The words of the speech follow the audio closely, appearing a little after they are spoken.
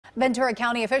Ventura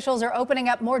County officials are opening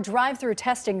up more drive-through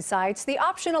testing sites. The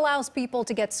option allows people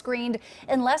to get screened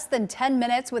in less than 10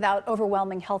 minutes without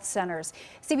overwhelming health centers.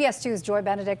 CBS 2's Joy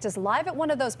Benedict is live at one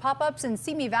of those pop-ups in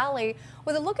Simi Valley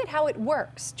with a look at how it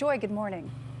works. Joy, good morning.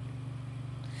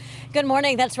 Good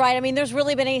morning. That's right. I mean, there's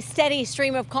really been a steady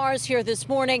stream of cars here this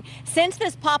morning since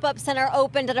this pop-up center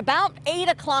opened at about 8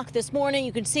 o'clock this morning.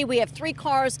 You can see we have 3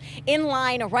 cars in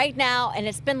line right now, and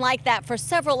it's been like that for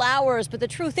several hours. But the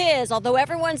truth is, although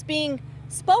everyone's being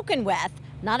spoken with,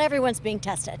 not everyone's being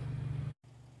tested.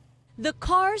 The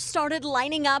cars started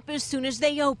lining up as soon as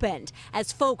they opened,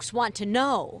 as folks want to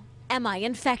know, am I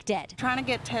infected? Trying to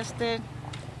get tested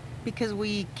because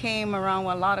we came around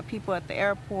with a lot of people at the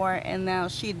airport, and now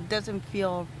she doesn't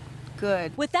feel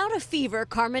good. Without a fever,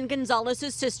 Carmen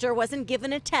Gonzalez's sister wasn't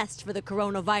given a test for the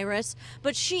coronavirus,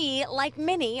 but she, like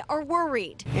many, are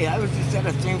worried. Hey, I was just at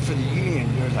a thing for the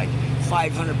union. There's like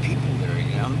 500 people there,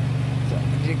 you know? So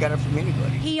I didn't get it from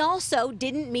anybody. He also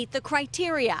didn't meet the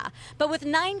criteria. But with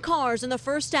 9 cars in the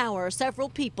first hour, several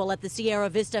people at the Sierra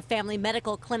Vista Family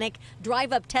Medical Clinic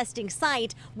drive-up testing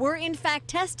site were in fact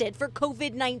tested for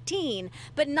COVID-19,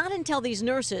 but not until these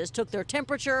nurses took their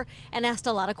temperature and asked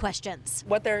a lot of questions.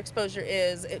 What their exposure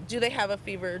is, do they have a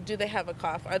fever, do they have a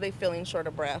cough, are they feeling short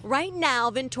of breath? Right now,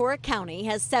 Ventura County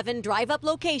has 7 drive-up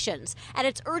locations at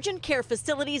its urgent care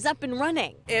facilities up and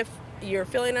running. If you're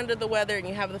feeling under the weather and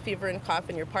you have the fever and cough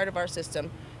and you're part of our system,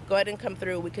 go ahead and come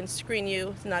through. We can screen you.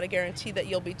 It's not a guarantee that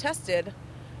you'll be tested,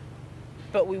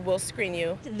 but we will screen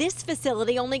you. This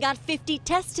facility only got 50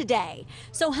 tests today,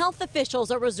 so health officials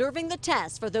are reserving the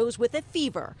tests for those with a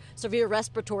fever, severe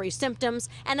respiratory symptoms,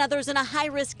 and others in a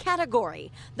high-risk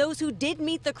category. Those who did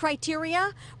meet the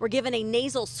criteria were given a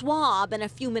nasal swab and a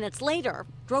few minutes later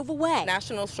drove away.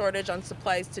 National shortage on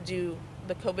supplies to do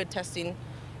the COVID testing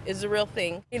is a real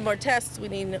thing. We need more tests, we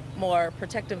need more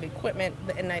protective equipment,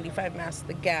 the N95 masks,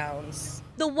 the gowns.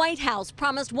 The White House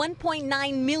promised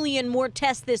 1.9 million more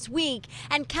tests this week,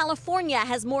 and California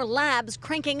has more labs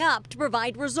cranking up to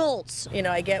provide results. You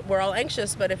know, I get we're all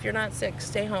anxious, but if you're not sick,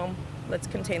 stay home. Let's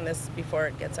contain this before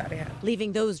it gets out of hand.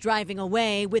 Leaving those driving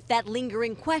away with that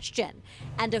lingering question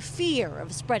and a fear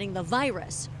of spreading the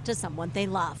virus to someone they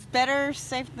love. Better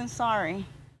safe than sorry.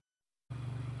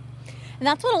 And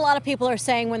that's what a lot of people are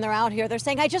saying when they're out here. They're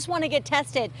saying, I just want to get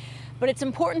tested. But it's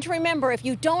important to remember, if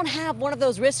you don't have one of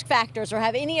those risk factors or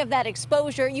have any of that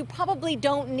exposure, you probably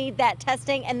don't need that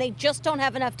testing, and they just don't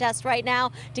have enough tests right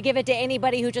now to give it to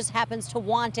anybody who just happens to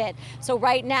want it. So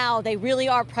right now, they really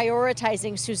are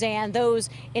prioritizing, Suzanne, those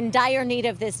in dire need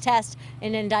of this test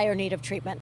and in dire need of treatment.